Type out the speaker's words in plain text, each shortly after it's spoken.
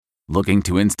Looking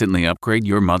to instantly upgrade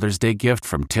your Mother's Day gift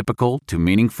from typical to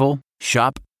meaningful?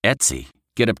 Shop Etsy.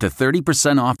 Get up to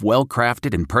 30% off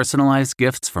well-crafted and personalized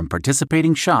gifts from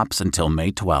participating shops until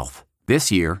May 12th. This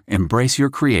year, embrace your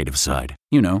creative side.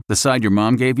 You know, the side your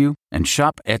mom gave you. And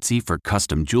shop Etsy for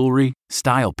custom jewelry,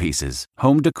 style pieces,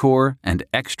 home decor, and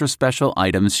extra special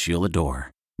items she'll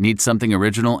adore. Need something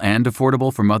original and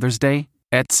affordable for Mother's Day?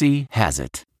 Etsy has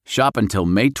it. Shop until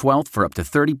May 12th for up to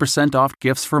 30% off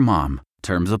gifts for mom.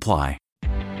 Terms apply.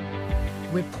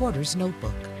 Reporter's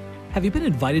Notebook. Have you been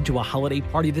invited to a holiday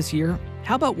party this year?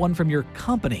 How about one from your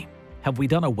company? Have we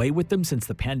done away with them since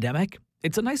the pandemic?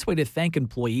 It's a nice way to thank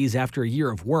employees after a year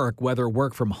of work, whether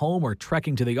work from home or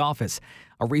trekking to the office.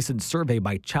 A recent survey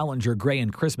by Challenger Gray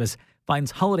and Christmas finds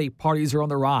holiday parties are on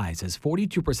the rise, as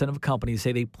 42% of companies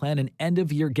say they plan an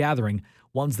end-of-year gathering,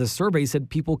 ones the survey said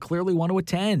people clearly want to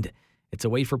attend. It's a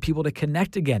way for people to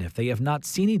connect again if they have not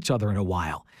seen each other in a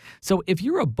while. So if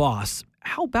you're a boss,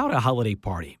 how about a holiday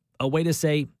party? A way to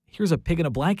say, here's a pig in a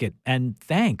blanket and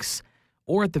thanks.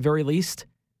 Or at the very least,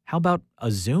 how about a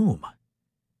Zoom?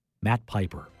 Matt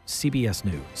Piper, CBS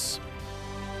News.